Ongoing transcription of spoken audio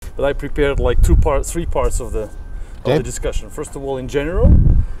but I prepared like three parts of the discussion. First of all, in general,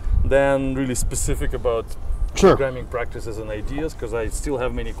 then really specific about programming practices and ideas, because I still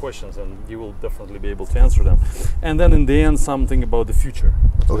have many questions and you will definitely be able to answer them. And then in the end, something about the future.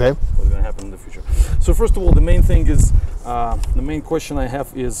 Okay. What's going to happen in the future. So first of all, the main thing is, the main question I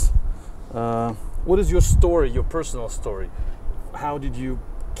have is, what is your story, your personal story? How did you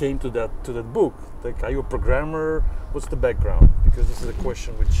came to that book? Like, are you a programmer? What's the background? Because this is a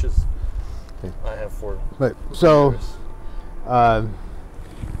question which is I have for. Right. So, I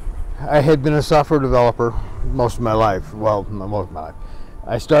had been a software developer most of my life. Well, most of my life.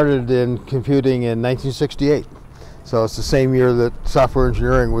 I started in computing in 1968. So it's the same year that software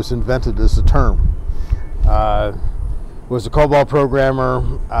engineering was invented as a term. Was a COBOL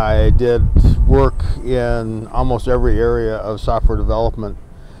programmer. I did work in almost every area of software development,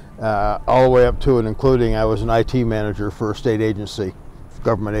 all the way up to and including I was an IT manager for a state agency,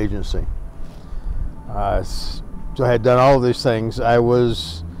 government agency. So I had done all of these things. I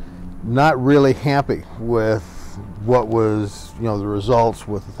was not really happy with what was, the results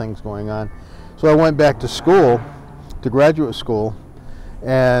with the things going on. So I went back to school, to graduate school,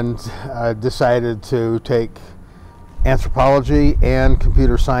 and I decided to take anthropology and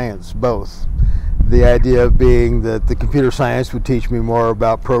computer science, both. The idea being that the computer science would teach me more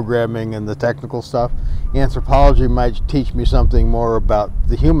about programming and the technical stuff. Anthropology might teach me something more about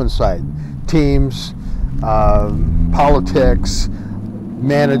the human side, teams, politics,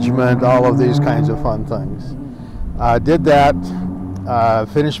 management, all of these kinds of fun things. Did that,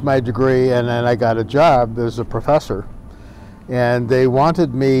 finished my degree, and then I got a job as a professor. And they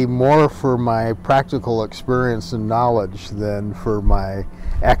wanted me more for my practical experience and knowledge than for my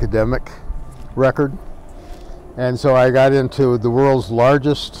academic record. And so I got into the world's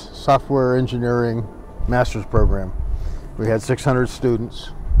largest software engineering master's program. We had 600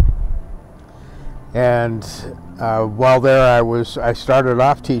 students. And while there I started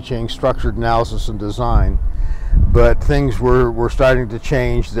off teaching structured analysis and design, but things were starting to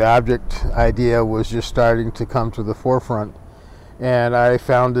change. The object idea was just starting to come to the forefront. And I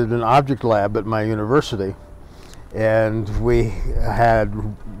founded an object lab at my university. And we had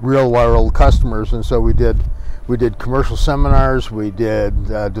real world customers, and so we did commercial seminars, we did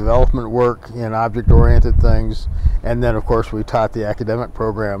development work in object-oriented things, and then of course we taught the academic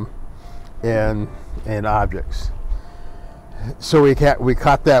program in objects. So we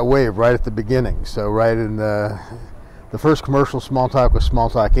caught that wave right at the beginning. So right in the first commercial Smalltalk was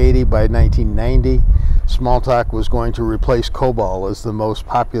Smalltalk 80. By 1990, Smalltalk was going to replace COBOL as the most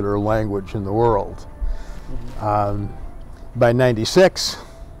popular language in the world. By 96,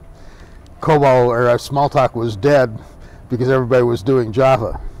 COBOL or Smalltalk was dead because everybody was doing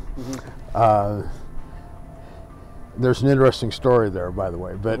Java. There's an interesting story there, by the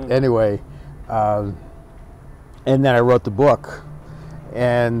way. But anyway, and then I wrote the book.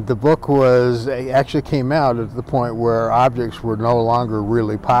 And the book actually came out at the point where objects were no longer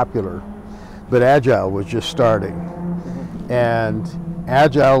really popular, but Agile was just starting. And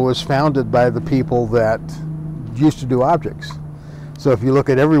Agile was founded by the people that used to do objects. So if you look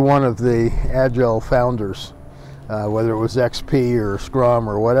at every one of the Agile founders, whether it was XP or Scrum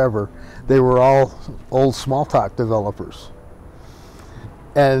or whatever, they were all old Smalltalk developers.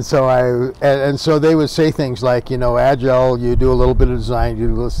 And so so they would say things like, Agile, you do a little bit of design, you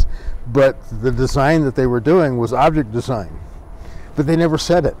do this, but the design that they were doing was object design. But they never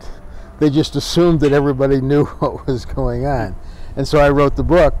said it. They just assumed that everybody knew what was going on. And so I wrote the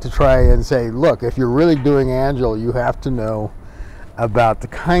book to try and say, look, if you're really doing Agile, you have to know about the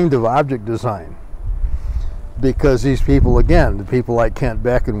kind of object design. Because these people, again, the people like Kent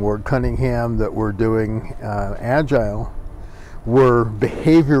Beck and Ward Cunningham that were doing Agile, were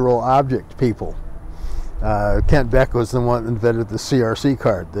behavioral object people. Kent Beck was the one that invented the CRC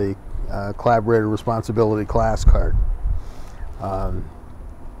card, the Collaborator Responsibility Class card.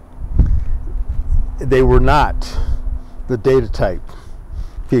 They were not the data type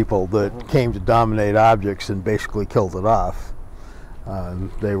people that came to dominate objects and basically killed it off.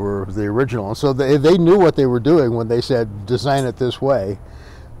 They were the original. And so they knew what they were doing when they said, design it this way,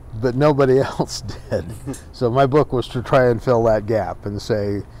 but nobody else did. So my book was to try and fill that gap and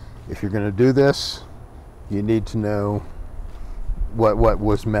say, if you're going to do this, you need to know what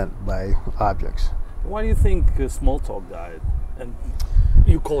was meant by objects. Why do you think Smalltalk died? And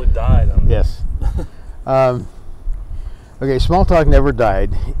you call it died. Yes. Okay, Smalltalk never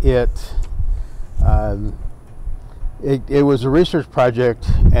died. It was a research project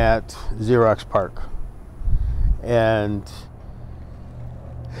at Xerox PARC, and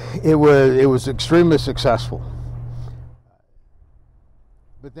it was extremely successful.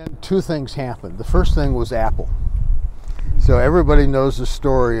 But then two things happened. The first thing was Apple. So everybody knows the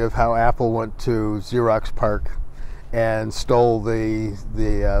story of how Apple went to Xerox PARC and stole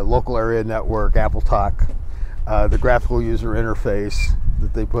the local area network, Apple Talk, the graphical user interface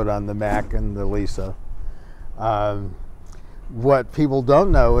that they put on the Mac and the Lisa. What people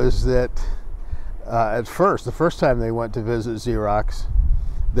don't know is that at first, the first time they went to visit Xerox,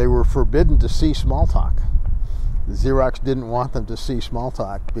 they were forbidden to see Smalltalk. Xerox didn't want them to see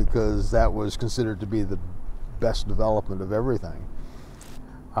Smalltalk because that was considered to be the best development of everything.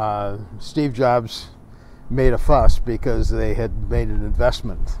 Steve Jobs made a fuss because they had made an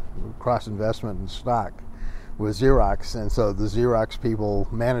investment, cross-investment in stock with Xerox, and so the Xerox people,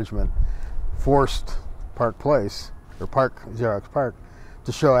 management, forced Park Place, or Xerox PARC,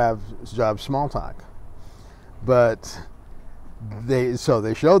 to show Jobs Smalltalk. But they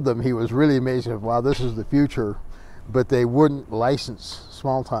showed them. He was really amazing. Wow, this is the future. But they wouldn't license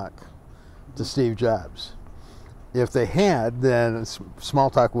Smalltalk to Steve Jobs. If they had, then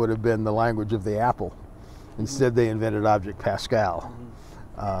Smalltalk would have been the language of the Apple. Instead, they invented Object Pascal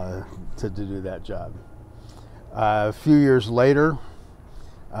to do that job. A few years later,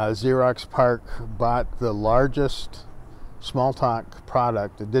 Xerox PARC bought the largest Smalltalk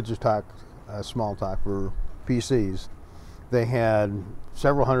product, the Digitalk Smalltalk for PCs. They had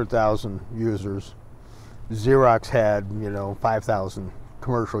several 100,000 users. Xerox had, 5,000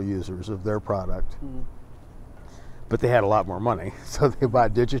 commercial users of their product. But they had a lot more money, so they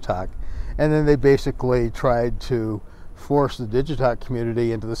bought Digitalk. And then they basically tried to force the Digitalk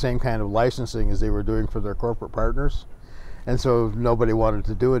community into the same kind of licensing as they were doing for their corporate partners. And so nobody wanted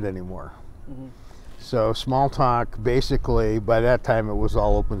to do it anymore. So Smalltalk, basically, by that time it was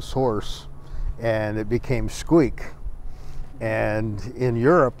all open source, and it became Squeak. And in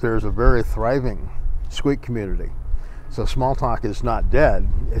Europe, there's a very thriving Squeak community. So Smalltalk is not dead,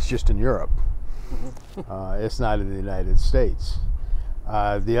 it's just in Europe. It's not in the United States.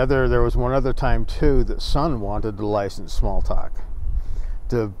 There was one other time too that Sun wanted to license Smalltalk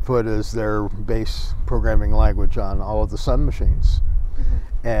to put as their base programming language on all of the Sun machines.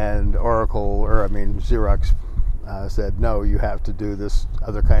 And Xerox said, no, you have to do this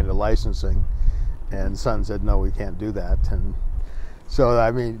other kind of licensing. And Sun said, no, we can't do that. And so,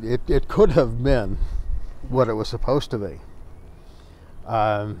 it could have been what it was supposed to be.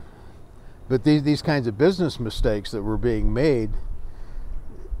 But these kinds of business mistakes that were being made,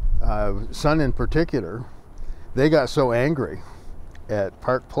 Sun in particular, they got so angry at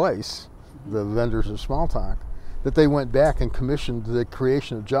Park Place, the vendors of Smalltalk, that they went back and commissioned the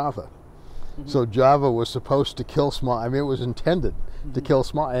creation of Java. So Java was supposed to kill it was intended to kill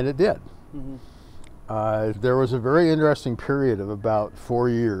and it did. There was a very interesting period of about 4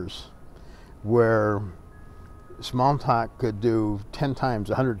 years where Smalltalk could do 10 times,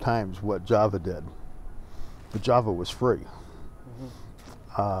 100 times what Java did. But Java was free.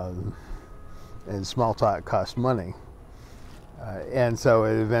 And Smalltalk cost money. And so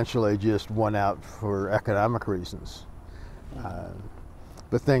it eventually just won out for economic reasons.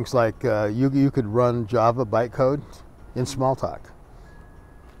 But things like you could run Java bytecode in Smalltalk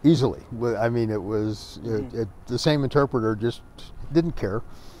easily. It was the same interpreter just didn't care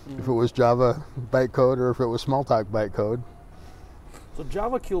if it was Java bytecode or if it was Smalltalk bytecode. So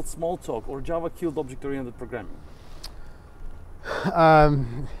Java killed Smalltalk, or Java killed object-oriented programming?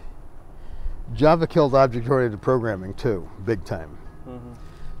 Java killed object-oriented programming too, big time.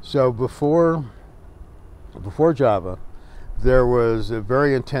 So before Java, there was a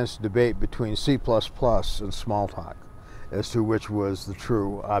very intense debate between C++ and Smalltalk as to which was the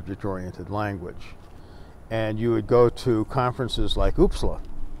true object-oriented language. And you would go to conferences like OOPSLA,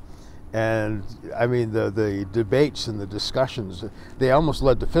 and the debates and the discussions, they almost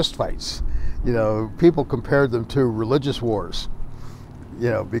led to fistfights. People compared them to religious wars,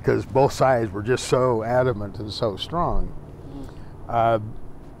 because both sides were just so adamant and so strong.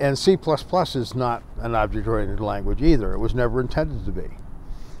 And C++ is not an object-oriented language either. It was never intended to be.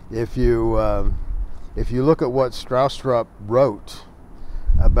 If you look at what Stroustrup wrote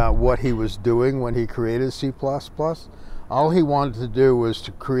about what he was doing when he created C++, all he wanted to do was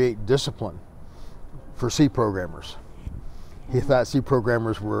to create discipline for C programmers. He thought C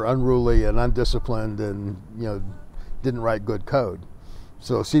programmers were unruly and undisciplined and didn't write good code.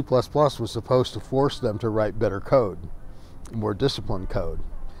 So C++ was supposed to force them to write better code, more disciplined code.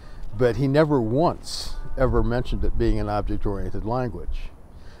 But he never once ever mentioned it being an object-oriented language.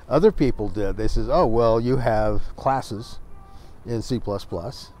 Other people did. They said, oh, well, you have classes in C++,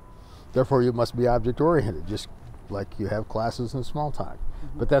 therefore you must be object-oriented, just like you have classes in Smalltalk.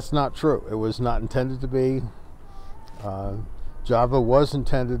 But that's not true. It was not intended to be. Java was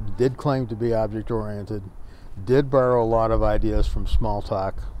intended, did claim to be object-oriented, did borrow a lot of ideas from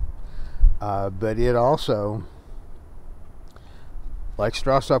Smalltalk, but it also, like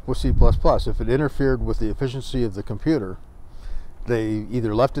Strauss up with C++, if it interfered with the efficiency of the computer, they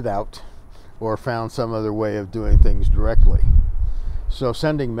either left it out or found some other way of doing things directly. So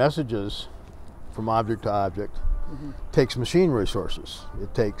sending messages from object to object takes machine resources.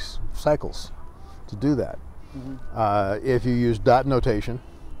 It takes cycles to do that. If you use dot notation,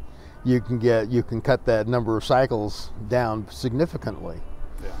 you can cut that number of cycles down significantly.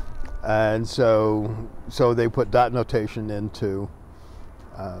 Yeah. And so they put dot notation into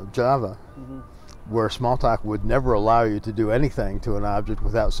Java, where Smalltalk would never allow you to do anything to an object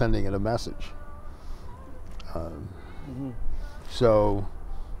without sending it a message. So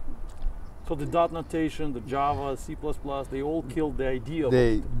the dot notation, the Java, C++, they all killed the idea of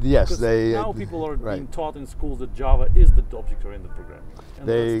now people are being taught in schools that Java is the object-oriented programming. And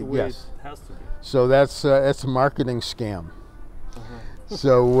that's the way it has to be. So that's a marketing scam.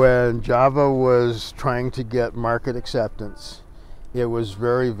 So when Java was trying to get market acceptance, it was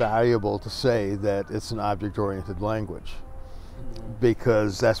very valuable to say that it's an object-oriented language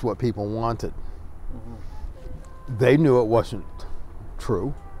because that's what people wanted. They knew it wasn't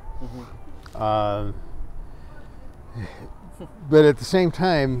true. But at the same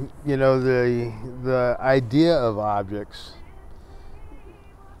time, you know, the idea of objects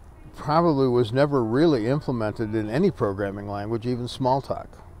probably was never really implemented in any programming language, even Smalltalk,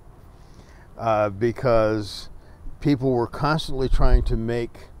 because people were constantly trying to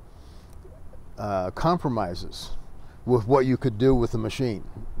make compromises with what you could do with the machine,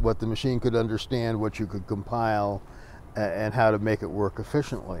 what the machine could understand, what you could compile, and how to make it work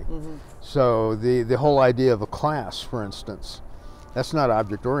efficiently. So the whole idea of a class, for instance, that's not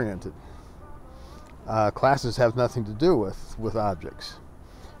object-oriented. Classes have nothing to do with objects,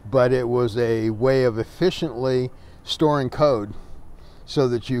 but it was a way of efficiently storing code so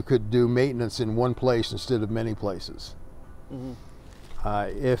that you could do maintenance in one place instead of many places.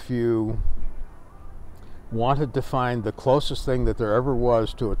 If you wanted to find the closest thing that there ever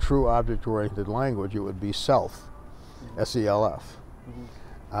was to a true object-oriented language, it would be SELF, S-E-L-F.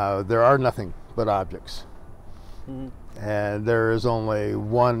 There are nothing but objects, and there is only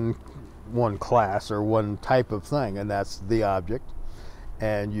one class or one type of thing, and that's the object.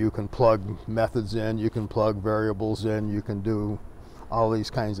 And you can plug methods in, you can plug variables in, you can do all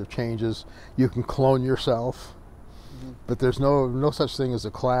these kinds of changes. You can clone yourself, but there's no such thing as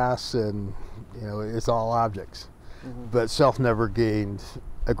a class, and you know, it's all objects. But SELF never gained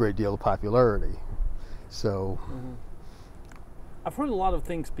a great deal of popularity. So I've heard a lot of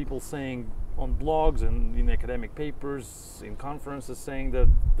things people saying on blogs and in academic papers, in conferences, saying that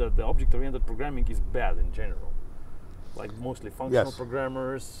the object-oriented programming is bad in general. Like mostly functional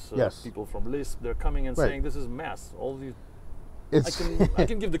programmers, people from Lisp, they're coming and saying this is mess. All these, I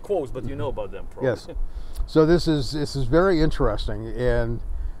can give the quotes, but you know about them probably. Yes. So this is very interesting, and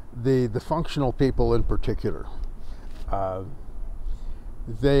the functional people in particular,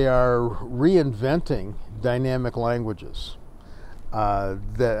 they are reinventing dynamic languages. They are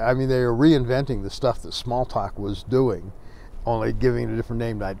reinventing the stuff that Smalltalk was doing, only giving it a different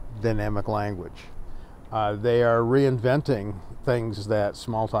name, like dynamic language. They are reinventing things that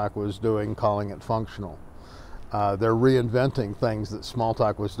Smalltalk was doing, calling it functional. They're reinventing things that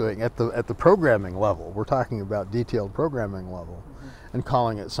Smalltalk was doing at the programming level. We're talking about detailed programming level, and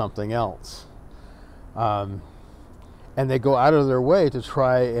calling it something else. And they go out of their way to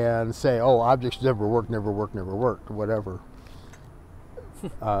try and say, oh, objects never worked, whatever.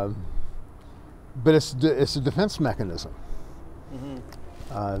 But it's a defense mechanism.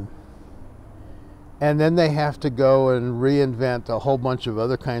 And then they have to go and reinvent a whole bunch of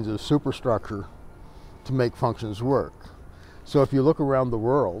other kinds of superstructure to make functions work. So if you look around the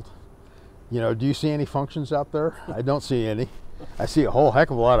world, you know, do you see any functions out there? I don't see any. I see a whole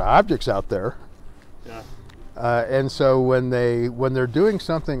heck of a lot of objects out there. Yeah. And so when they're doing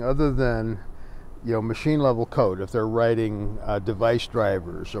something other than, you know, machine level code, if they're writing device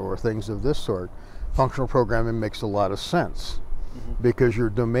drivers or things of this sort, functional programming makes a lot of sense. Because your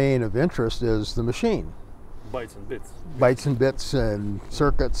domain of interest is the machine. Bytes and bits. Bytes and bits and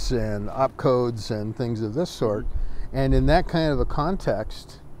circuits and opcodes and things of this sort. And in that kind of a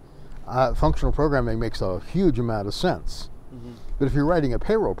context, functional programming makes a huge amount of sense. But if you're writing a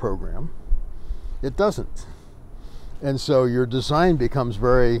payroll program, it doesn't. And so your design becomes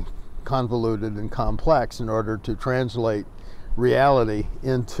very convoluted and complex in order to translate reality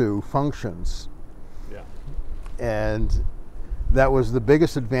into functions. And that was the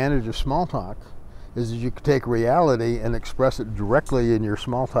biggest advantage of Smalltalk, is that you can take reality and express it directly in your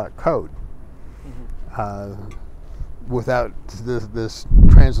Smalltalk code without this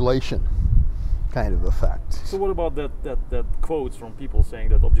translation kind of effect. So what about that quotes from people saying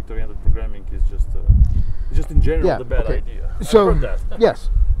that object-oriented programming is just in general the bad idea? So I've heard that. yes.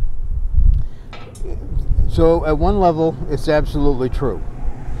 So at one level, it's absolutely true.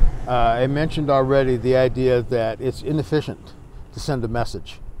 I mentioned already the idea that it's inefficient to send a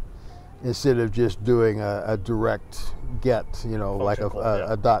message instead of just doing a direct get, you know, like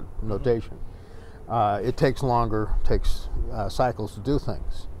a dot notation. It takes longer, takes cycles to do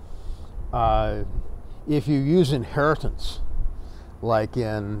things. If you use inheritance, like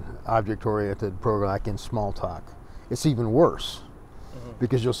in object-oriented programming, like in Smalltalk, it's even worse.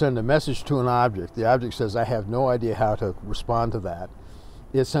 Because you'll send a message to an object. The object says, I have no idea how to respond to that.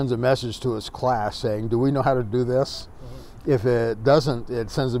 It sends a message to its class saying, do we know how to do this? If it doesn't, it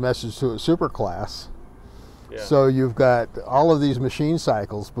sends a message to its superclass. So you've got all of these machine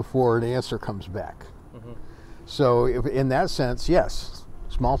cycles before an answer comes back. So in that sense, yes,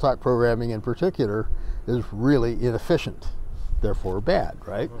 Smalltalk programming in particular is really inefficient, therefore bad,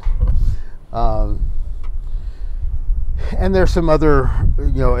 right? And there's some other,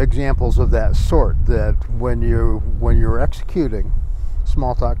 examples of that sort, that when you're executing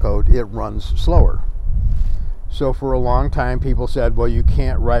Smalltalk code, it runs slower. So for a long time, people said, well, you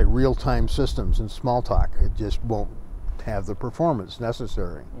can't write real-time systems in Smalltalk. It just won't have the performance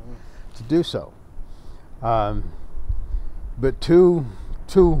necessary to do so. But two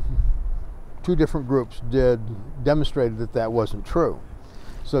different groups demonstrated that wasn't true.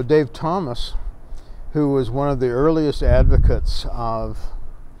 So Dave Thomas, who was one of the earliest advocates of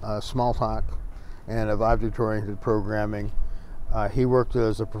Smalltalk and of object-oriented programming, he worked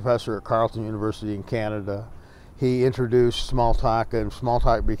as a professor at Carleton University in Canada. He introduced Smalltalk, and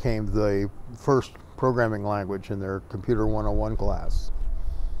Smalltalk became the first programming language in their Computer 101 class.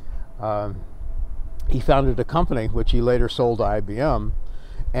 He founded a company, which he later sold to IBM,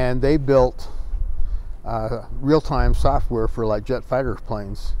 and they built real-time software for like jet fighter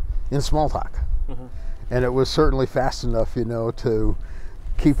planes in Smalltalk. And it was certainly fast enough, to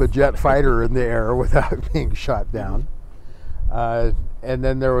keep a jet fighter in the air without being shot down. And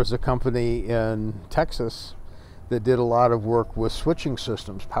then there was a company in Texas that did a lot of work with switching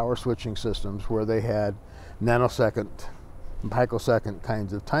systems, power switching systems, where they had nanosecond and picosecond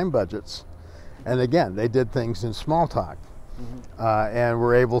kinds of time budgets. And again, they did things in Smalltalk and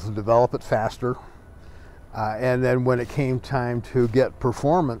were able to develop it faster. And then when it came time to get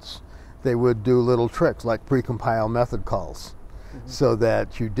performance, they would do little tricks like precompile method calls so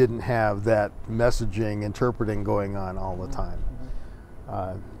that you didn't have that messaging interpreting going on all the time.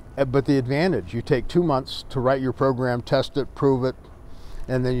 But the advantage, you take 2 months to write your program, test it, prove it,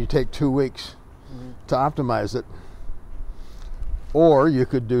 and then you take 2 weeks to optimize it. Or you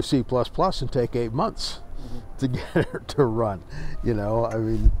could do C++ and take 8 months to get it to run. I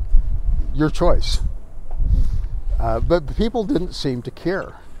mean, your choice. But people didn't seem to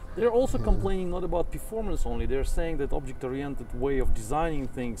care. They're also complaining not about performance only. They're saying that object-oriented way of designing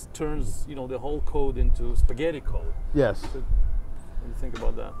things turns, the whole code into spaghetti code. Yes. So, what do you think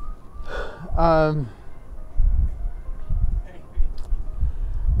about that?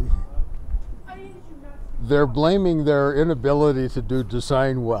 They're blaming their inability to do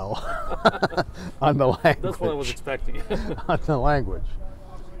design well on the language. That's what I was expecting. On the language.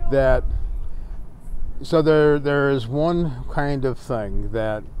 So there is one kind of thing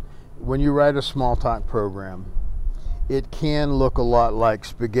that when you write a Smalltalk program, it can look a lot like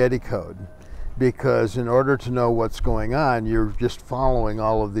spaghetti code, because in order to know what's going on, you're just following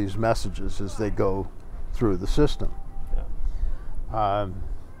all of these messages as they go through the system.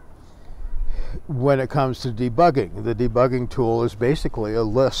 When it comes to debugging, the debugging tool is basically a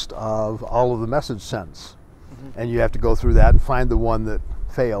list of all of the message sends. And you have to go through that and find the one that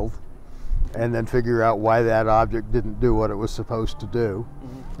failed, and then figure out why that object didn't do what it was supposed to do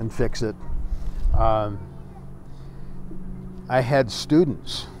and fix it. I had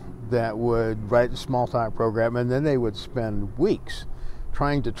students that would write a Smalltalk program, and then they would spend weeks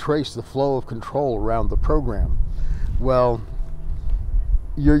trying to trace the flow of control around the program. Well,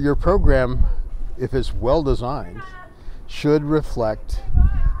 your program, if it's well designed, should reflect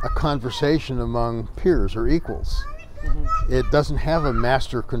a conversation among peers or equals. It doesn't have a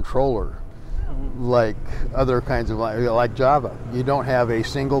master controller like other kinds of, like Java. You don't have a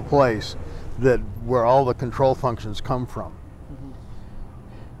single place where all the control functions come from.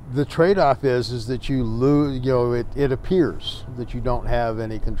 The trade-off is that you lose, it appears that you don't have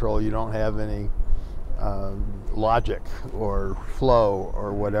any control, you don't have any logic or flow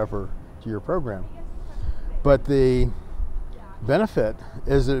or whatever to your program. But the benefit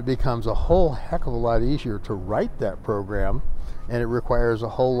is that it becomes a whole heck of a lot easier to write that program, and it requires a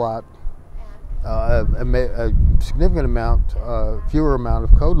whole lot, a significant amount, fewer amount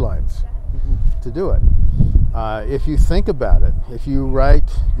of code lines to do it. If you think about it, if you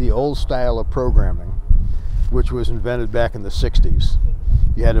write the old style of programming, which was invented back in the 60s,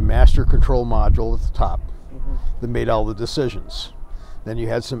 you had a master control module at the top that made all the decisions. Then you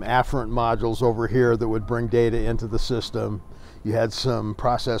had some afferent modules over here that would bring data into the system. You had some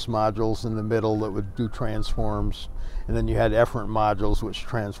process modules in the middle that would do transforms, and then you had efferent modules which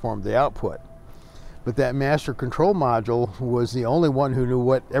transformed the output. But that master control module was the only one who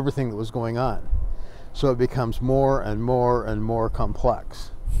knew everything that was going on. So it becomes more and more and more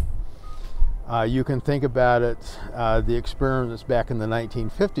complex. You can think about it, the experiments back in the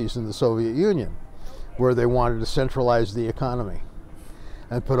 1950s in the Soviet Union, where they wanted to centralize the economy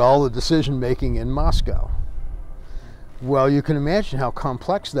and put all the decision making in Moscow. Well, you can imagine how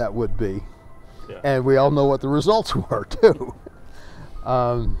complex that would be, and we all know what the results were too.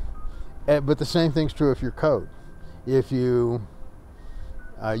 But the same thing's true of your code. If you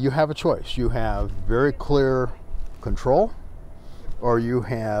have a choice, you have very clear control, or you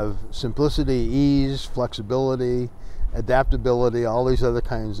have simplicity, ease, flexibility, adaptability, all these other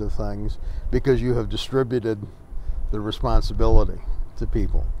kinds of things, because you have distributed the responsibility to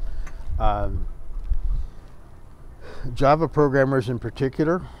people. Java programmers in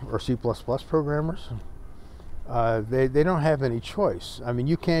particular, or C++ programmers, they don't have any choice. I mean,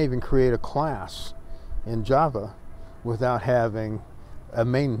 you can't even create a class in Java without having a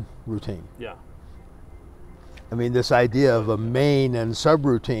main routine. Yeah. I mean, this idea of a main and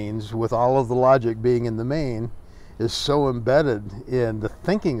subroutines with all of the logic being in the main is so embedded in the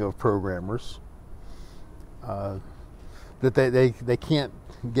thinking of programmers that they can't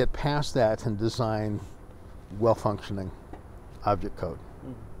get past that and design well-functioning object code.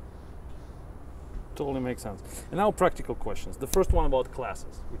 Totally makes sense. And now practical questions. The first one about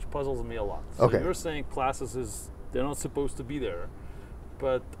classes, which puzzles me a lot. So okay. You're saying classes they're not supposed to be there,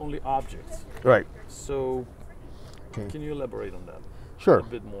 but only objects. Right. So can you elaborate on that? Sure. A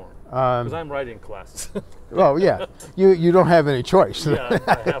bit more. Because I'm writing classes. Well, yeah. You don't have any choice. Yeah,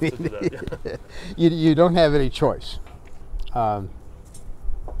 I have to do that. Yeah. You don't have any choice.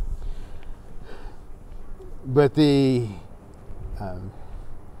 But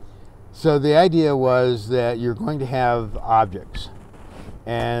so the idea was that you're going to have objects,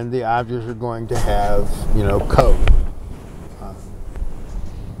 and the objects are going to have, code.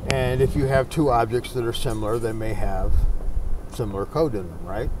 And if you have two objects that are similar, they may have similar code in them,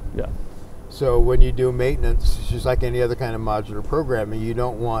 right? Yeah. So when you do maintenance, it's just like any other kind of modular programming, you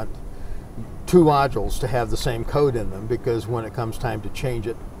don't want two modules to have the same code in them, because when it comes time to change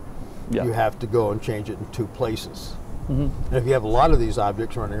it, you have to go and change it in two places. And if you have a lot of these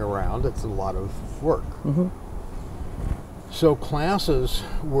objects running around, it's a lot of work. So classes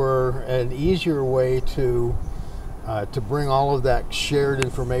were an easier way to bring all of that shared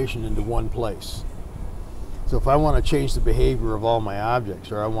information into one place. So if I want to change the behavior of all my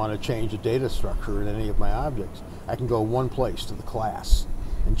objects, or I want to change the data structure in any of my objects, I can go one place to the class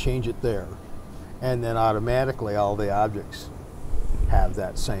and change it there. And then automatically all the objects have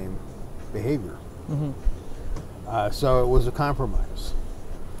that same behavior. So it was a compromise.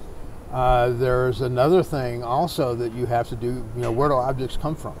 There's another thing also that you have to do, where do objects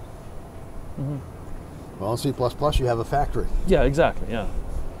come from? Well, in C++ you have a factory. Yeah, exactly, yeah.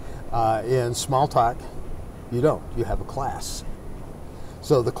 In Smalltalk, you don't. You have a class.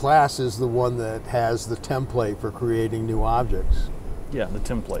 So the class is the one that has the template for creating new objects. Yeah, the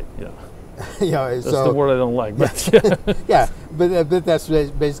template, yeah. That's the word I don't like. But yeah, but that's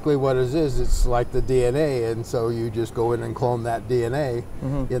basically what it is. It's like the DNA, and so you just go in and clone that DNA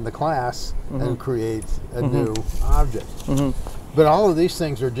in the class and create a new object. But all of these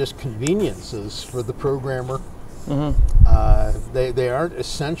things are just conveniences for the programmer. They aren't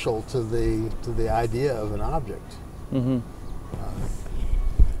essential to the idea of an object.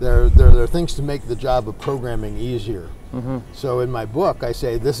 They're things to make the job of programming easier. So in my book, I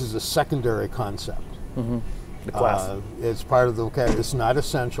say this is a secondary concept. The class. It's part of the vocabulary. It's not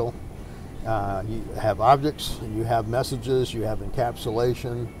essential. You have objects, and you have messages, you have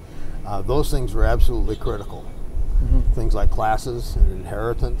encapsulation. Those things are absolutely critical. Things like classes and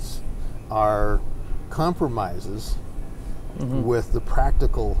inheritance are compromises with the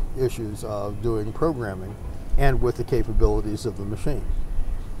practical issues of doing programming and with the capabilities of the machine.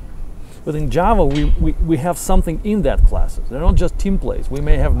 But in Java, we have something in that classes. They're not just templates. We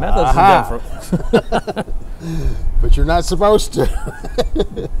may have methods in them for But you're not supposed to.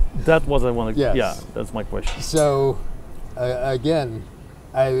 that was I wanted. Yes. Yeah, that's my question. So, again,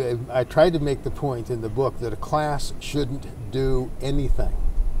 I tried to make the point in the book that a class shouldn't do anything.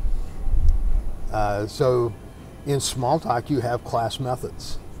 So, in Smalltalk, you have class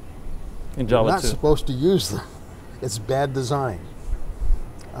methods. In Java You're not too. supposed to use them. It's bad design.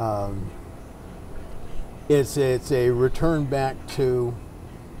 It's a return back to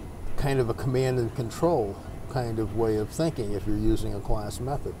kind of a command and control kind of way of thinking if you're using a class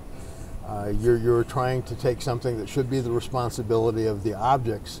method. You're trying to take something that should be the responsibility of the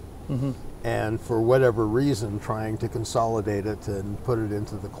objects, and for whatever reason trying to consolidate it and put it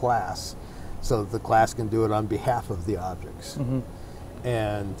into the class so that the class can do it on behalf of the objects.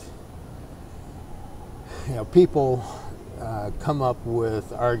 And people come up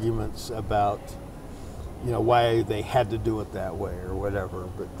with arguments about why they had to do it that way or whatever,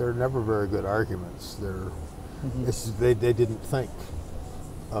 but they're never very good arguments. They didn't think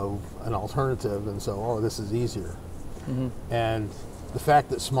of an alternative, and so this is easier. And the fact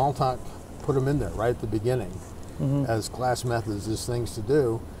that Smalltalk put them in there right at the beginning as class methods, as things to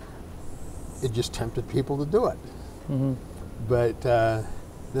do, it just tempted people to do it. But I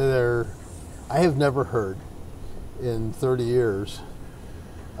have never heard in 30 years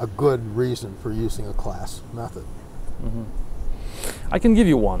a good reason for using a class method. I can give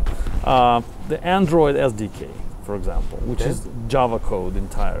you one. The Android SDK, for example, which is Java code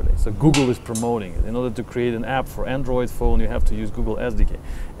entirely. So Google is promoting it. In order to create an app for Android phone, you have to use Google SDK.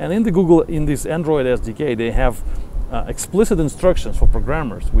 And in this Android SDK, they have explicit instructions for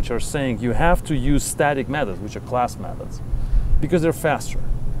programmers, which are saying you have to use static methods, which are class methods, because they're faster.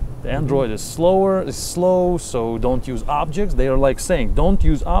 The Android is slow, so don't use objects. They are like saying, don't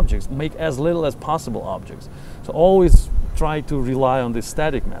use objects, make as little as possible objects. So always try to rely on the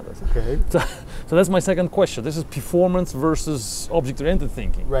static methods. Okay. So that's my second question. This is performance versus object-oriented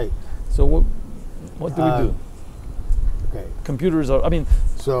thinking. Right. So what do we do? Okay. Computers are,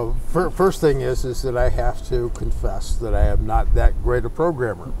 So first thing is that I have to confess that I am not that great a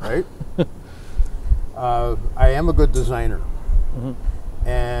programmer, right? I am a good designer.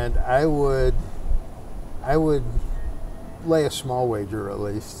 And I would lay a small wager, at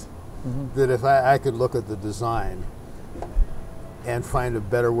least, that if I could look at the design and find a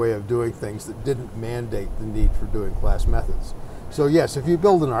better way of doing things that didn't mandate the need for doing class methods. So yes, if you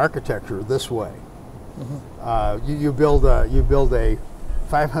build an architecture this way, you build a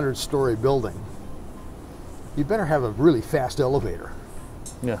 500-story building, you better have a really fast elevator.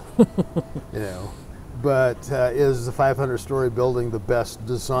 yeah. But is the 500-story building the best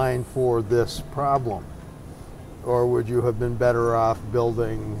design for this problem? Or would you have been better off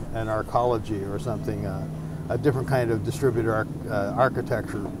building an arcology or something, a different kind of distributed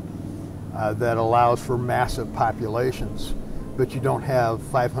architecture that allows for massive populations, but you don't have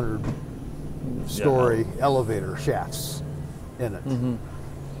 500-story elevator shafts in it?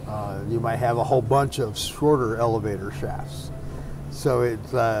 You might have a whole bunch of shorter elevator shafts. So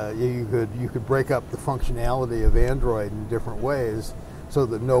you could break up the functionality of Android in different ways so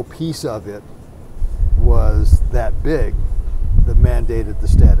that no piece of it was that big that mandated the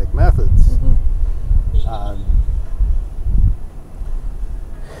static methods.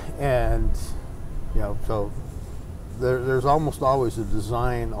 And so there's almost always a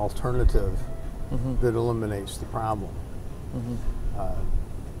design alternative that eliminates the problem.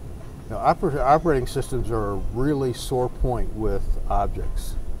 Operating systems are a really sore point with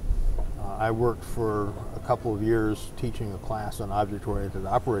objects. I worked for a couple of years teaching a class on object-oriented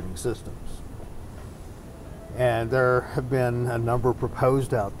operating systems. And there have been a number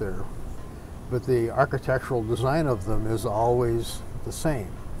proposed out there, but the architectural design of them is always the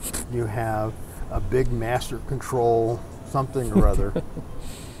same. You have a big master control something or other,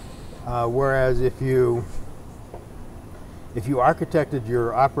 whereas if you architected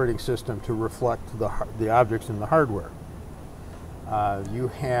your operating system to reflect the objects in the hardware, you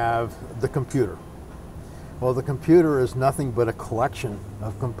have the computer. Well, the computer is nothing but a collection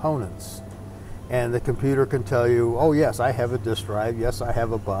of components. And the computer can tell you, oh yes, I have a disk drive, yes, I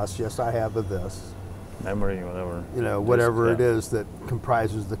have a bus, yes, I have a this. Memory, whatever. Whatever it is that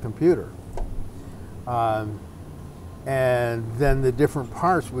comprises the computer. And then the different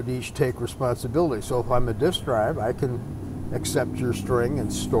parts would each take responsibility. So if I'm a disk drive, I can accept your string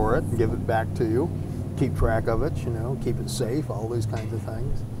and store it and give it back to you, keep track of it, keep it safe, all these kinds of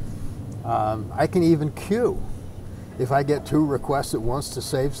things. I can even queue. If I get 2 requests at once to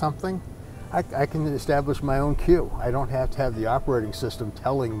save something, I can establish my own queue. I don't have to have the operating system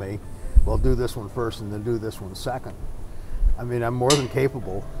telling me well, do this one first and then do this one second. I mean, I'm more than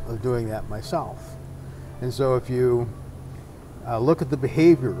capable of doing that myself. And so if you look at the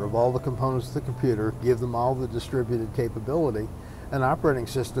behavior of all the components of the computer, give them all the distributed capability, an operating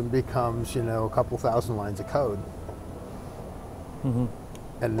system becomes, you know, a couple thousand lines of code.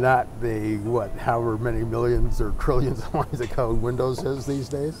 And not the, what, however many millions or trillions of lines of code Windows has these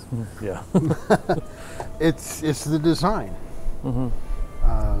days. Yeah. It's the design.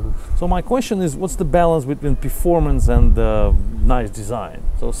 So my question is, what's the balance between performance and nice design?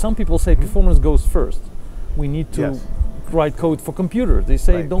 So some people say performance goes first. We need to Yes. write code for computers. They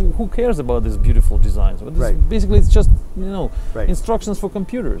say, Right. don't. Who cares about this beautiful designs? But this, Right. basically, it's just, you know, Right. instructions for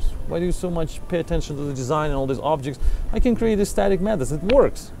computers. Why do you so much pay attention to the design and all these objects? I can create these static methods. It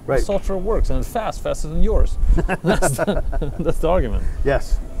works. Right. The software works, and it's faster than yours. That's the argument.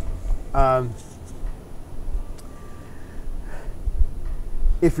 Yes.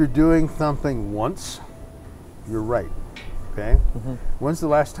 If you're doing something once, you're right. Okay? When's the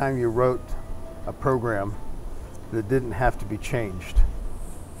last time you wrote a program that didn't have to be changed?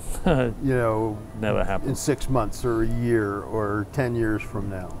 You know, Never in happens. 6 months or a year or 10 years from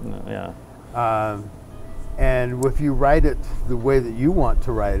now. No, yeah. And if you write it the way that you want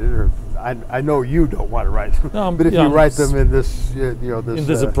to write it, or I know you don't want to write them, No, but if yeah, you write them in this, you know, this, in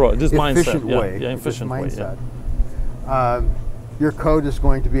this efficient mindset, yeah, way, yeah, this efficient way, yeah. mindset, your code is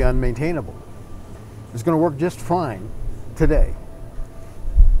going to be unmaintainable. It's going to work just fine today,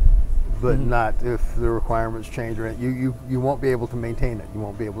 but not if the requirements change. Or you won't be able to maintain it. You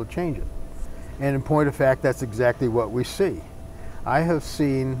won't be able to change it. And in point of fact, that's exactly what we see. I have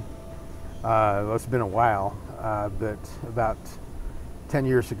seen, well, it's been a while, but about 10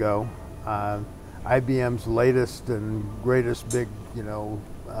 years ago, IBM's latest and greatest big, you know,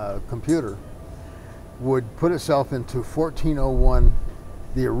 computer would put itself into 1401,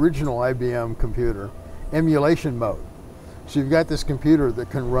 the original IBM computer, emulation mode. So you've got this computer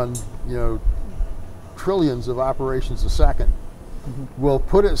that can run, you know, trillions of operations a second. Will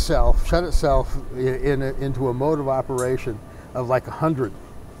put itself, shut itself into a mode of operation of like 100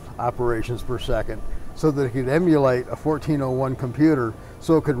 operations per second, so that it could emulate a 1401 computer,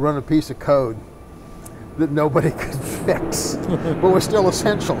 so it could run a piece of code that nobody could fix, but was still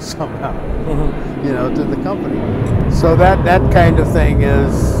essential somehow, you know, to the company. So that kind of thing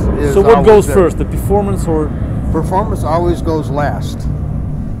is So what always goes there. first, the performance or? Performance always goes last.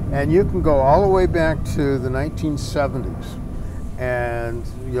 And you can go all the way back to the 1970s, and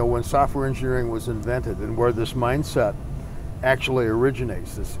you know, when software engineering was invented and where this mindset actually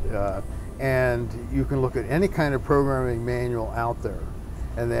originates. And you can look at any kind of programming manual out there,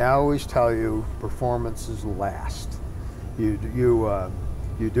 and they always tell you performance is last. You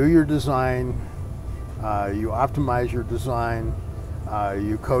do your design, you optimize your design,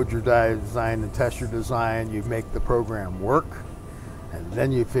 you code your design and test your design, you make the program work, and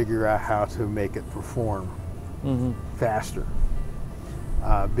then you figure out how to make it perform faster.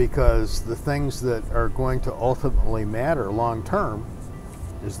 Because the things that are going to ultimately matter long term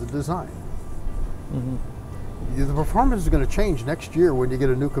is the design. The performance is going to change next year when you get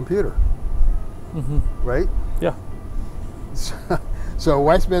a new computer, right? Yeah. So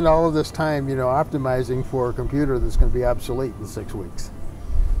why spend all of this time, you know, optimizing for a computer that's going to be obsolete in 6 weeks?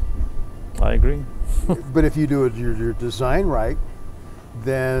 I agree. But if you do your design right,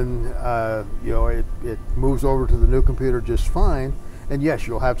 then you know, it moves over to the new computer just fine. And yes,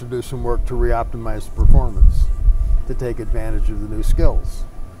 you'll have to do some work to re-optimize the performance to take advantage of the new skills.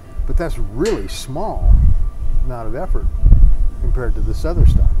 But that's really small amount of effort compared to this other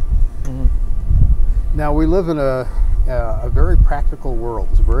stuff. Now we live in a very practical world.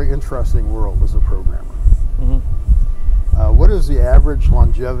 It's a very interesting world as a programmer. What is the average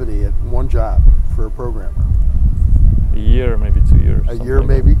longevity at one job for a programmer? A year, maybe 2 years. A something year, like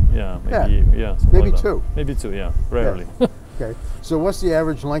maybe? that. Yeah, maybe. Yeah, something Maybe like that. 2. Maybe 2. Yeah, rarely. Okay. So what's the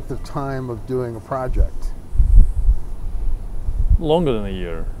average length of time of doing a project? Longer than a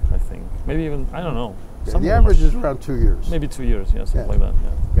year, I think. Maybe even, I don't know. Yeah, Some the of them average are- is around 2 years. Maybe 2 years. Yeah, something Yeah. like that.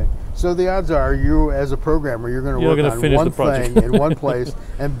 Yeah. Okay. So the odds are you, as a programmer, you're going to You're work gonna on finish one the project. thing in one place,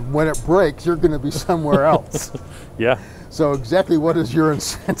 and when it breaks, you're going to be somewhere else. Yeah. So exactly what is your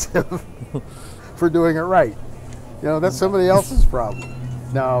incentive for doing it right? You know, that's somebody else's problem.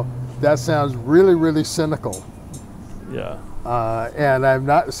 Now, that sounds really, really cynical. Yeah. And I'm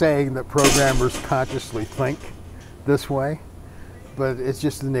not saying that programmers consciously think this way, but it's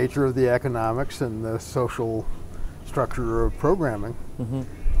just the nature of the economics and the social structure of programming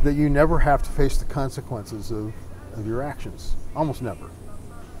that you never have to face the consequences of your actions. Almost never.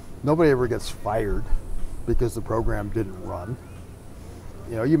 Nobody ever gets fired because the program didn't run.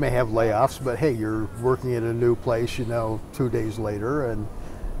 you know, you may have layoffs, but hey, you're working at a new place, you know, 2 days later, and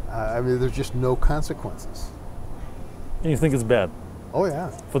I mean, there's just no consequences. And you think it's bad Oh yeah,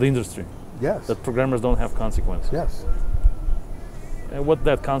 for the industry yes, that programmers don't have consequences? yes. And what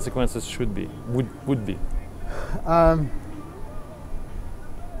that consequences should be, would be?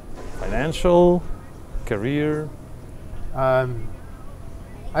 Financial, career. I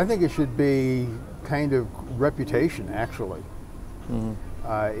think it should be kind of reputation, actually.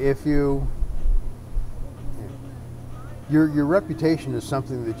 If your reputation is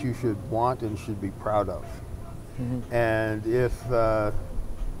something that you should want and should be proud of. And if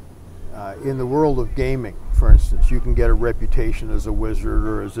in the world of gaming, for instance, you can get a reputation as a wizard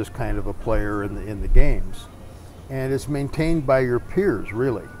or as this kind of a player in the games, and it's maintained by your peers,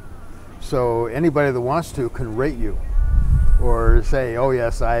 really. So anybody that wants to can rate you, or say, oh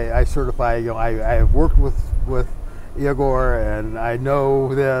yes, I certify, you know, I have worked with Igor, and I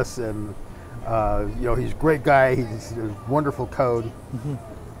know this, and you know, he's a great guy, he's a wonderful code.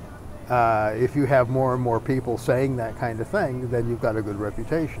 If you have more and more people saying that kind of thing, then you've got a good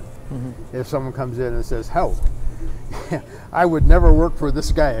reputation. If someone comes in and says, hell, I would never work for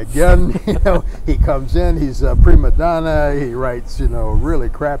this guy again, you know, he comes in, he's a prima donna, he writes, you know, really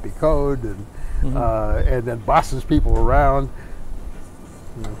crappy code, and then bosses people around.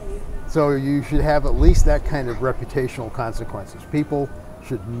 So you should have at least that kind of reputational consequences. People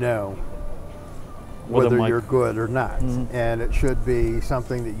should know whether you're good or not, and it should be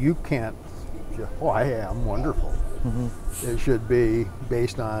something that you can't just, oh, I am wonderful. It should be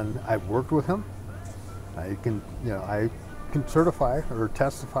based on, I've worked with him, I can, you know, I can certify or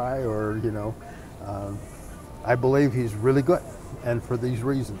testify, or, you know, I believe he's really good, and for these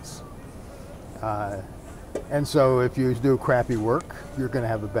reasons. And so if you do crappy work, you're going to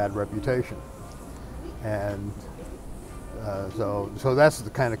have a bad reputation. And so that's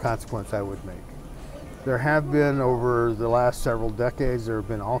the kind of consequence I would make. There have been, over the last several decades, there have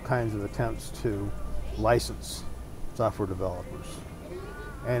been all kinds of attempts to license software developers.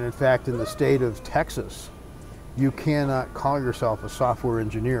 And in fact, in the state of Texas, you cannot call yourself a software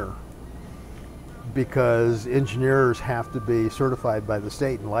engineer because engineers have to be certified by the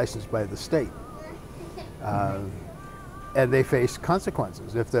state and licensed by the state. And they face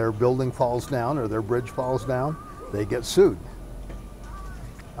consequences. If their building falls down or their bridge falls down, they get sued.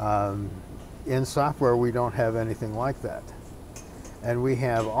 In software, we don't have anything like that. And we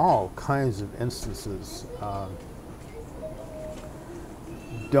have all kinds of instances.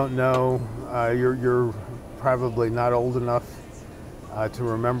 Don't know, you're probably not old enough to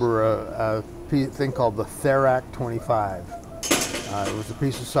remember a thing called the Therac 25. It was a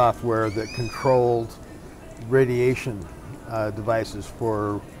piece of software that controlled radiation devices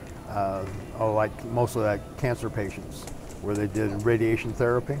for, like mostly like cancer patients, where they did radiation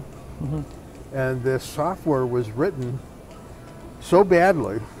therapy. And this software was written so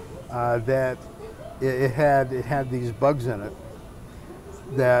badly that it had these bugs in it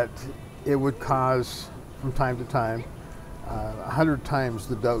that it would cause, from time to time, 100 times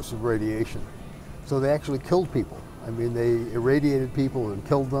the dose of radiation. So they actually killed people. I mean, they irradiated people and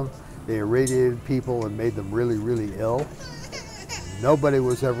killed them. They irradiated people and made them really, really ill. Nobody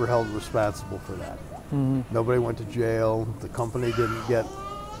was ever held responsible for that. Nobody went to jail. The company didn't get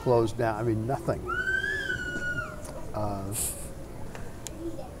closed down. I mean, nothing.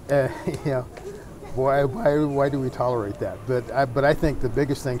 You know, why do we tolerate that? But I think the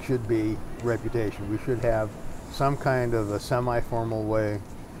biggest thing should be reputation. We should have some kind of a semi-formal way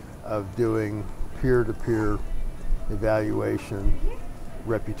of doing peer-to-peer evaluation,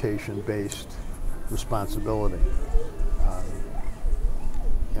 reputation-based responsibility.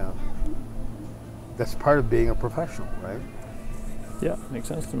 You know, that's part of being a professional, right? Yeah, makes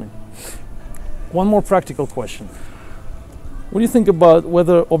sense to me. One more practical question. What do you think about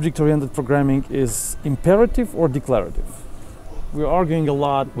whether object-oriented programming is imperative or declarative? We're arguing a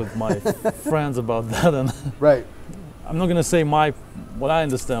lot with my friends about that, and right. I'm not going to say what I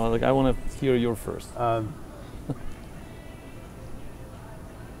understand. Like, I want to hear your first.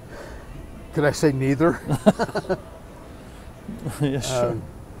 Could I say neither? Yeah, sure.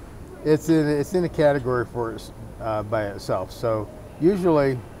 It's in a category for by itself. So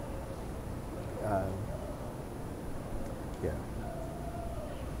usually, yeah,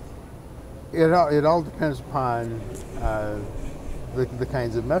 it all depends upon the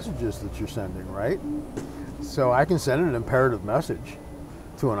kinds of messages that you're sending, right? So I can send an imperative message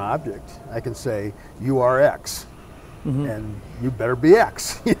to an object. I can say, you are X, and you better be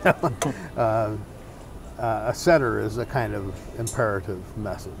X. You know? A setter is a kind of imperative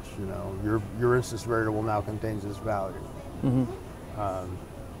message. You know, your instance variable now contains this value.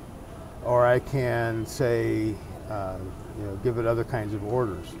 Or I can say, give it other kinds of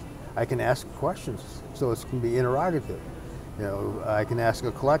orders. I can ask questions, so it can be interrogative. I can ask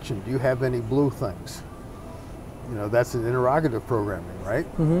a collection, do you have any blue things? That's an interrogative programming, right?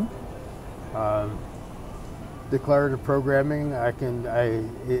 Declarative programming,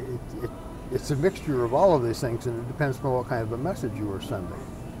 it's a mixture of all of these things, and it depends on what kind of a message you are sending.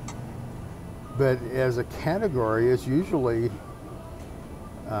 But as a category, it's usually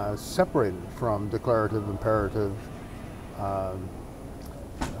separated from declarative, imperative,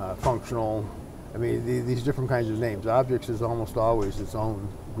 functional. I mean, these different kinds of names. Objects is almost always its own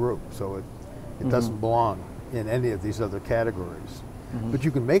group, so it doesn't belong in any of these other categories. But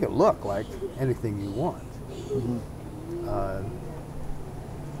you can make it look like anything you want.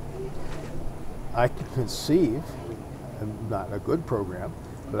 I can conceive, not a good program,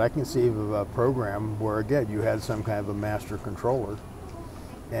 but I conceive of a program where, again, you had some kind of a master controller,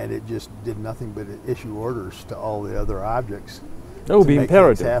 and it just did nothing but issue orders to all the other objects. That would be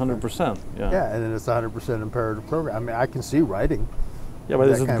imperative, 100%. Yeah, and then it's a 100% imperative program. I mean, I can see writing. Yeah, but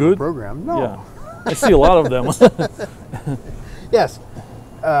is it kind good? Of a program. No. Yeah. I see a lot of them. Yes.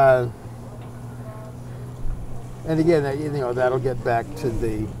 And again, that'll get back to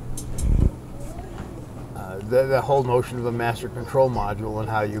the whole notion of a master control module and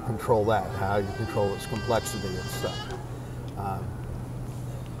how you control that, how you control its complexity and stuff.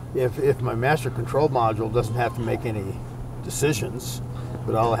 If my master control module doesn't have to make any decisions,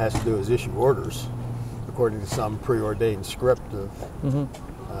 but all it has to do is issue orders according to some preordained script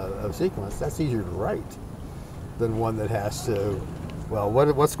of sequence, that's easier to write than one that has to, well,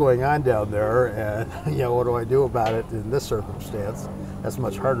 what's going on down there, and what do I do about it in this circumstance? That's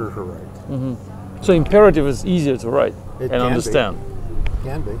much harder to write. So imperative is easier to write It and can understand. Be.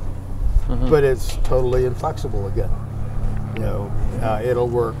 Can be, but it's totally inflexible again. It'll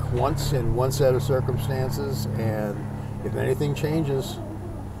work once in one set of circumstances, and if anything changes,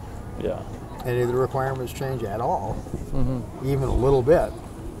 any of the requirements change at all, even a little bit,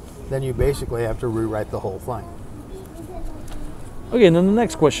 then you basically have to rewrite the whole thing. Okay, and then the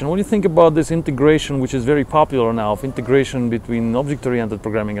next question, what do you think about this integration, which is very popular now, of integration between object-oriented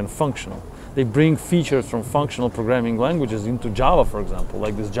programming and functional? They bring features from functional programming languages into Java, for example,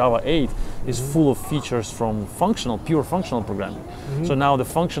 like this Java 8 is full of features from pure functional programming. So now the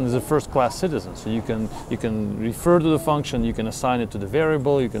function is a first-class citizen. So you can refer to the function, you can assign it to the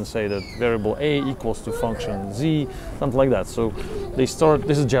variable, you can say that variable A equals to function Z, something like that. So they start,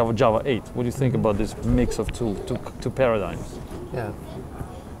 this is Java 8. What do you think about this mix of two paradigms? Yeah.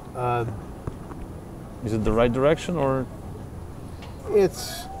 Is it the right direction, or?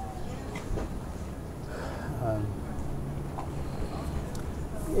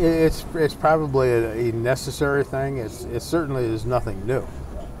 It's probably a necessary thing. It certainly is nothing new.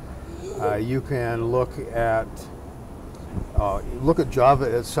 You can look at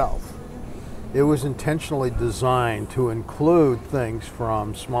Java itself. It was intentionally designed to include things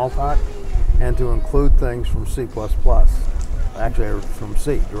from Smalltalk and to include things from C++. Actually, from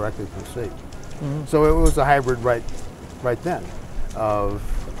C, directly from C. So it was a hybrid right then of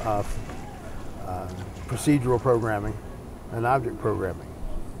procedural programming and object programming.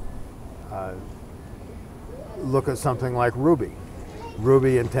 Look at something like Ruby.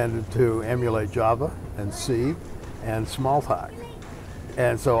 Ruby intended to emulate Java and C and Smalltalk.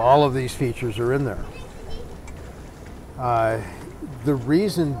 And so all of these features are in there. The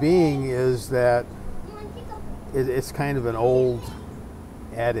reason being is that it's kind of an old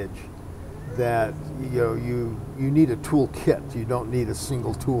adage that you need a toolkit. You don't need a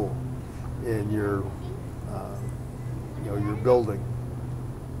single tool in your your building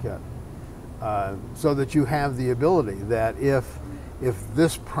kit, so that you have the ability that if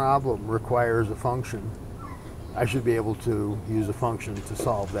this problem requires a function, I should be able to use a function to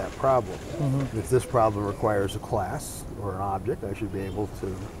solve that problem. If this problem requires a class or an object, I should be able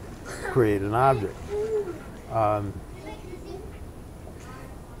to create an object.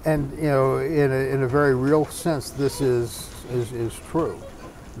 And in a very real sense, this is true,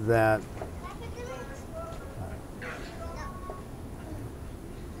 that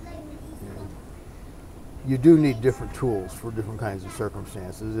you do need different tools for different kinds of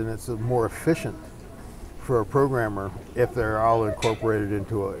circumstances, and it's more efficient for a programmer if they're all incorporated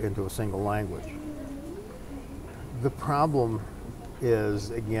into a single language. The problem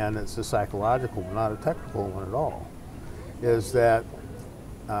is, again, it's a psychological, not a technical one at all, is that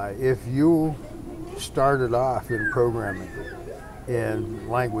if you started off in programming in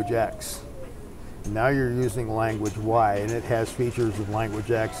language X, now you're using language Y, and it has features of language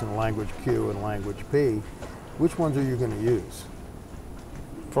X and language Q and language P, which ones are you going to use?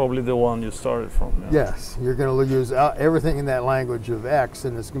 Probably the one you started from. Yeah. Yes, you're going to use everything in that language of X,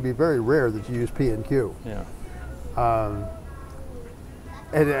 and it's going to be very rare that you use P and Q. Yeah.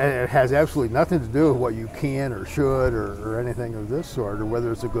 And it has absolutely nothing to do with what you can or should or anything of this sort, or whether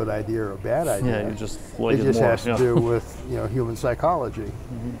it's a good idea or a bad idea. Yeah, you just like it it just more. has to do with human psychology,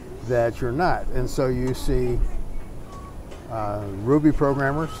 that you're not. And so you see Ruby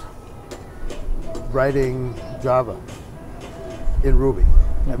programmers writing Java in Ruby.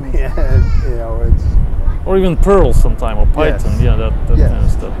 I mean, it's Or even Perl sometime, or Python. Yes. Yeah, that Yes. kind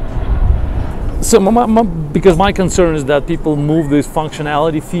of stuff. So because my concern is that people move these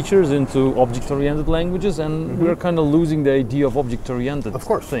functionality features into object-oriented languages, and we're kind of losing the idea of object-oriented Of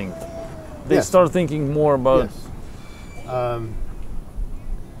course. thing. They Yes. start thinking more about yes.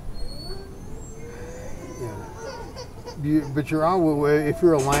 But if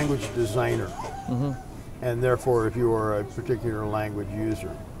you're a language designer, and therefore if you are a particular language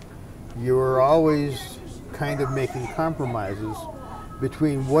user, you are always kind of making compromises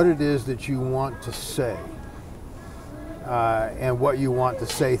between what it is that you want to say and what you want to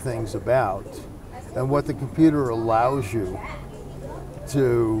say things about, and what the computer allows you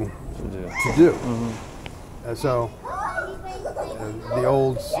to do. So the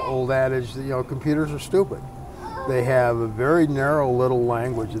old adage, computers are stupid. They have a very narrow little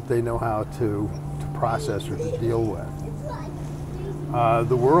language that they know how to process or to deal with.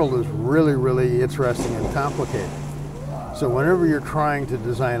 The world is really, really interesting and complicated. So whenever you're trying to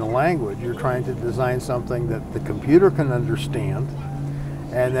design a language, you're trying to design something that the computer can understand,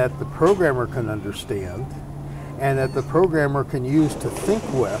 and that the programmer can understand, and that the programmer can use to think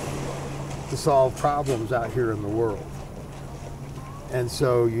with to solve problems out here in the world. And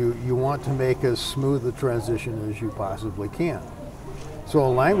so you want to make as smooth a transition as you possibly can. So a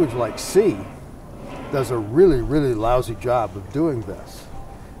language like C does a really, really lousy job of doing this,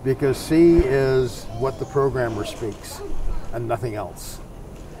 because C is what the programmer speaks and nothing else.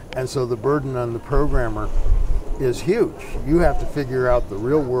 And so the burden on the programmer is huge. You have to figure out the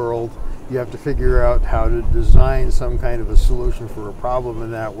real world. You have to figure out how to design some kind of a solution for a problem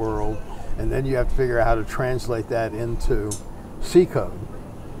in that world. And then you have to figure out how to translate that into C code.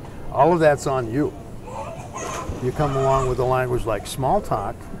 All of that's on you. You come along with a language like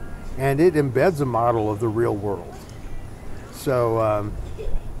Smalltalk, and it embeds a model of the real world. So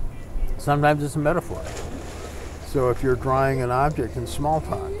sometimes it's a metaphor. So if you're drawing an object in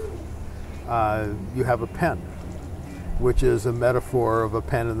Smalltalk, you have a pen, which is a metaphor of a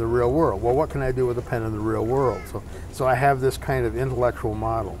pen in the real world. Well, what can I do with a pen in the real world? So I have this kind of intellectual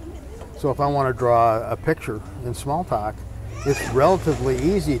model. So if I want to draw a picture in Smalltalk, it's relatively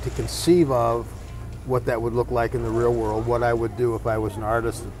easy to conceive of what that would look like in the real world, what I would do if I was an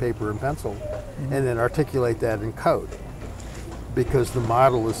artist with paper and pencil, and then articulate that in code, because the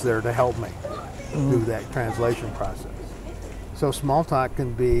model is there to help me do that translation process. So Smalltalk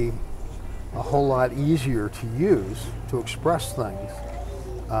can be a whole lot easier to use to express things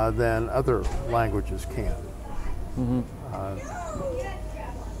than other languages can.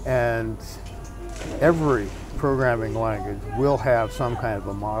 And every programming language will have some kind of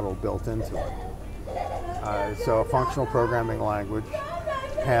a model built into it. So a functional programming language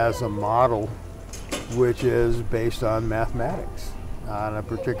has a model which is based on mathematics, on a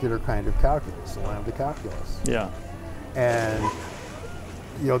particular kind of calculus, the lambda calculus. Yeah. And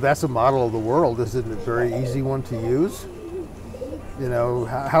that's a model of the world. Isn't it a very easy one to use?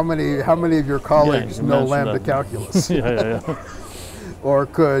 How many of your colleagues know lambda calculus? Yeah. Or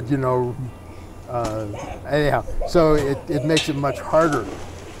could, anyhow, so it makes it much harder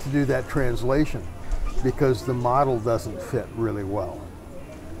to do that translation because the model doesn't fit really well.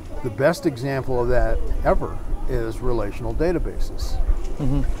 The best example of that ever is relational databases.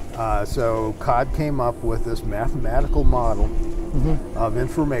 So COD came up with this mathematical model of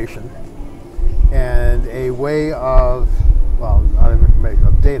information and a way of, not information,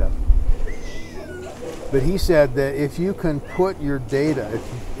 of data. But he said that if you can put your data,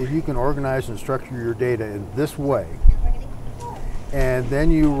 if you can organize and structure your data in this way, and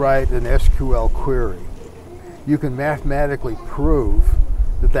then you write an SQL query, you can mathematically prove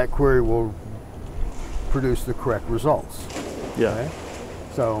that query will produce the correct results. Yeah. Okay?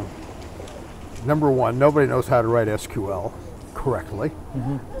 So, number one, nobody knows how to write SQL correctly.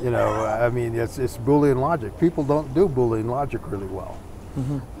 I mean, it's Boolean logic. People don't do Boolean logic really well.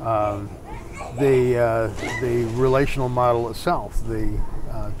 The relational model itself, the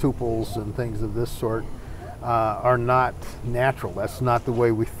tuples and things of this sort, are not natural. That's not the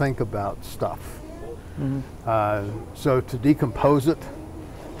way we think about stuff. So to decompose it,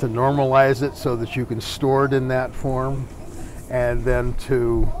 to normalize it so that you can store it in that form, and then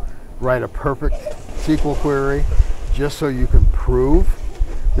to write a perfect SQL query just so you can prove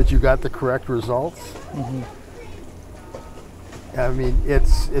that you got the correct results. I mean,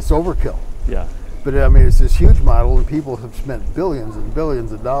 it's overkill. Yeah. But I mean, it's this huge model, and people have spent billions and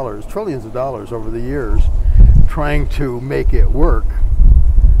billions of dollars, trillions of dollars over the years trying to make it work.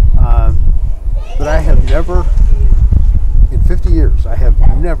 But I have never, in 50 years, I have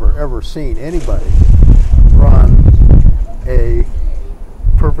never ever seen anybody run a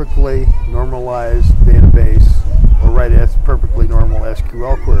perfectly normalized database or write perfectly normal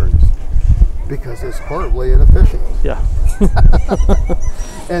SQL queries, because it's horribly inefficient. Yeah.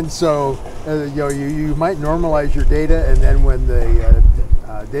 And so, you might normalize your data, and then when the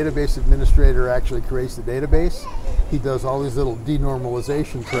database administrator actually creates the database, he does all these little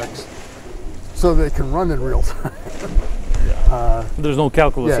denormalization tricks so that it can run in real time. Yeah. There's no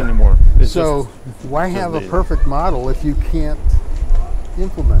calculus yeah. anymore. It's So why just have a data. perfect model if you can't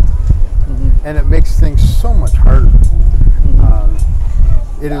implement it? And it makes things so much harder.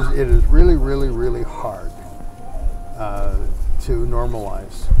 It is really, really, really hard to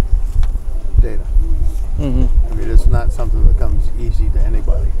normalize data. I mean, it's not something that comes easy to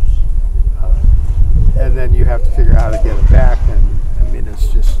anybody. And then you have to figure out how to get it back, and I mean, it's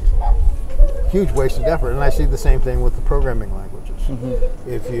just huge wasted effort. And I see the same thing with the programming languages.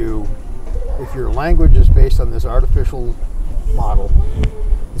 If your language is based on this artificial model,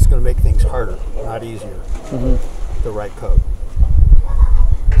 it's going to make things harder, not easier, to write code.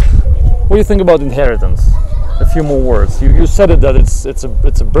 What do you think about inheritance? A few more words. You said it that it's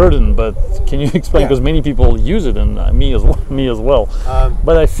a burden, but can you explain? Yeah. Because many people use it, and me as well.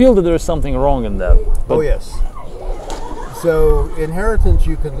 But I feel that there's something wrong in that. But Oh yes. So inheritance,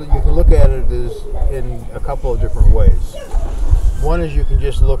 you can look at it as in a couple of different ways. One is you can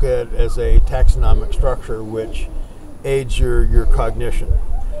just look at it as a taxonomic structure which aids your cognition,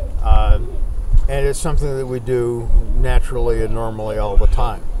 and it's something that we do naturally and normally all the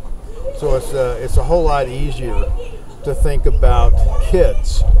time. So it's a whole lot easier to think about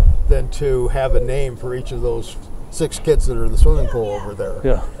kids than to have a name for each of those 6 kids that are in the swimming pool over there.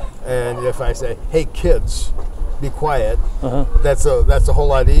 yeah. And if I say, "Hey kids, be quiet," that's a whole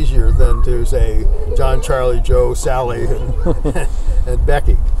lot easier than to say John, Charlie, Joe, Sally, and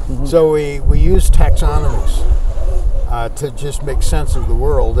Becky. So we use taxonomies to just make sense of the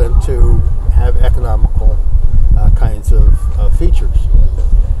world and to have economical kinds of features.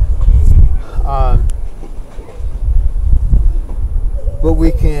 But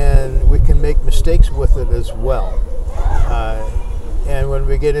we can make mistakes with it as well. And when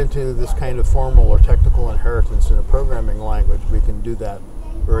we get into this kind of formal or technical inheritance in a programming language, we can do that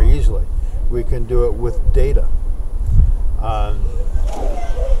very easily. We can do it with data.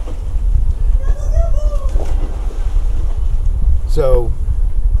 So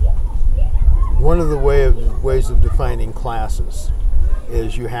one of the ways of defining classes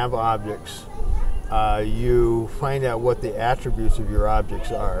is you have objects. You find out what the attributes of your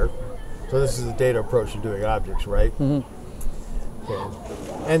objects are. So this is the data approach to doing objects, right? Okay.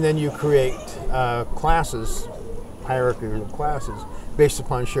 And then you create classes, hierarchy of classes, based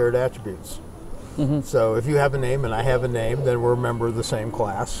upon shared attributes. So if you have a name and I have a name, then we're a member of the same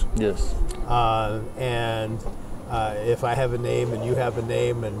class. Yes. And if I have a name and you have a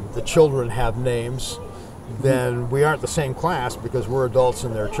name and the children have names, then we aren't the same class because we're adults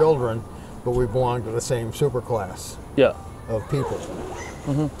and they're children, but we belong to the same superclass Yeah. of people.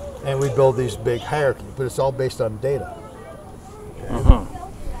 And we build these big hierarchies, but it's all based on data.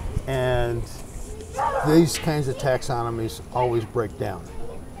 And these kinds of taxonomies always break down.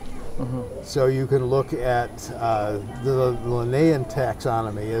 So you can look at the Linnaean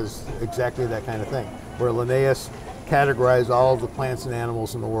taxonomy is exactly that kind of thing, where Linnaeus categorized all of the plants and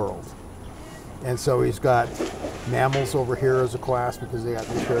animals in the world. And so he's got mammals over here as a class because they got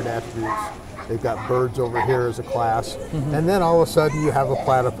the shared attributes. They've got birds over here as a class. And then all of a sudden you have a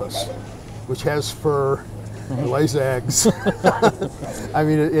platypus, which has fur, lays eggs. I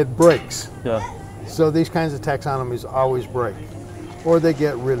mean, it breaks. Yeah. So these kinds of taxonomies always break, or they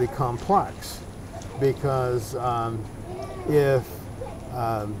get really complex, because if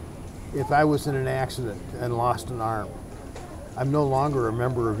I was in an accident and lost an arm, I'm no longer a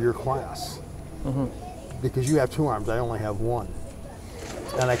member of your class, because you have 2 arms, I only have 1,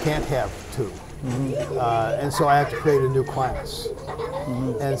 and I can't have 2. And so I have to create a new class.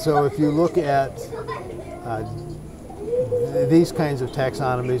 And so if you look at these kinds of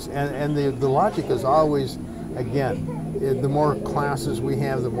taxonomies, and the logic is always, again, the more classes we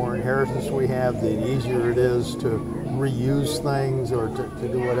have, the more inheritance we have, the easier it is to reuse things or to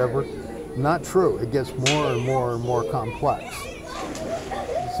do whatever. Not true. It gets more and more and more complex.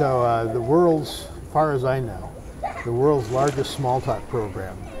 So the world's, as far as I know, the world's largest Smalltalk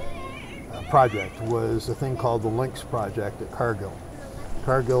project was a thing called the Lynx project at Cargill.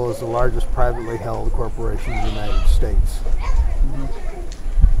 Cargill is the largest privately held corporation in the United States.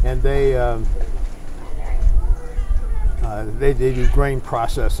 And they do grain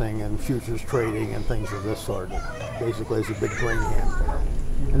processing and futures trading and things of this sort. Basically, it's a big grain handler.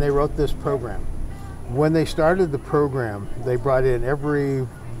 And they wrote this program. When they started the program, they brought in every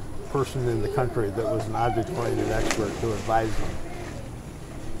person in the country that was an object-oriented expert to advise them.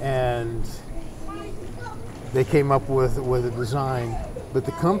 And they came up with a design, but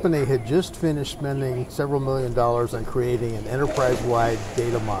the company had just finished spending several $1 million on creating an enterprise-wide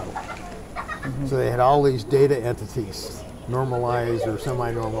data model. So they had all these data entities, normalized or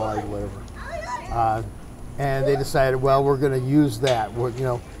semi-normalized, whatever. And they decided, well, we're going to use that.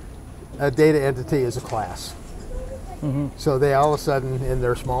 A data entity is a class. So they all of a sudden, in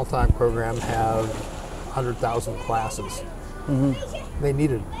their Smalltalk program, have 100,000 classes. They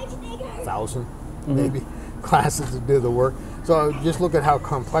needed 1,000, maybe, classes to do the work. So just look at how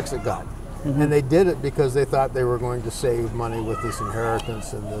complex it got. And they did it because they thought they were going to save money with this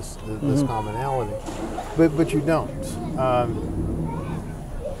inheritance and this commonality. But you don't.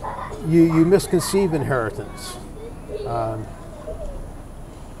 You misconceive inheritance.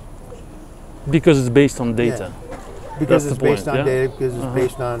 Because it's based on data. Yeah. Because That's it's the based point, on yeah? data, because it's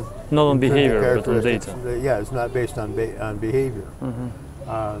based on Not on behavior, but on characteristics. data. Yeah, it's not based on behavior.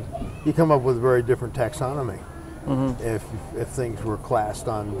 You come up with a very different taxonomy if things were classed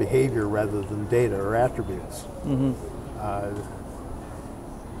on behavior rather than data or attributes.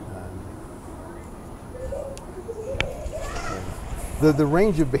 The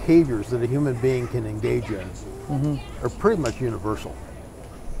range of behaviors that a human being can engage in are pretty much universal.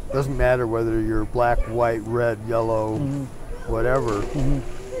 Doesn't matter whether you're black, white, red, yellow, whatever.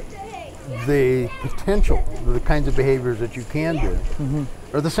 The potential, the kinds of behaviors that you can do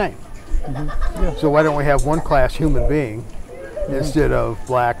are the same. Yeah. So why don't we have one class human being instead of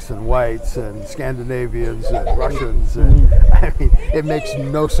blacks and whites and Scandinavians and Russians? And, I mean, it makes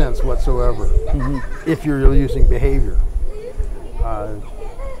no sense whatsoever if you're using behavior.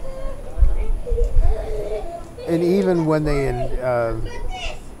 And even when they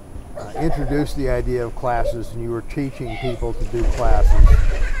introduced the idea of classes and you were teaching people to do classes,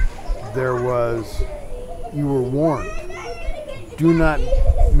 you were warned, do not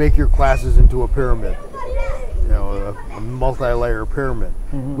make your classes into a pyramid, a multi-layer pyramid,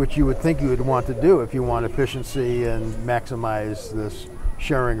 which you would think you would want to do if you want efficiency and maximize this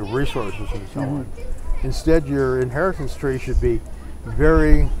sharing of resources and so on. Instead, your inheritance tree should be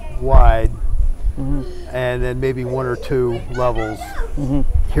very wide, and then maybe one or two levels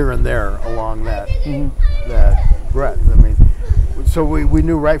here and there along that breadth. I mean, so we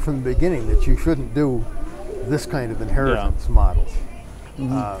knew right from the beginning that you shouldn't do this kind of inheritance model,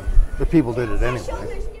 but people did it anyway.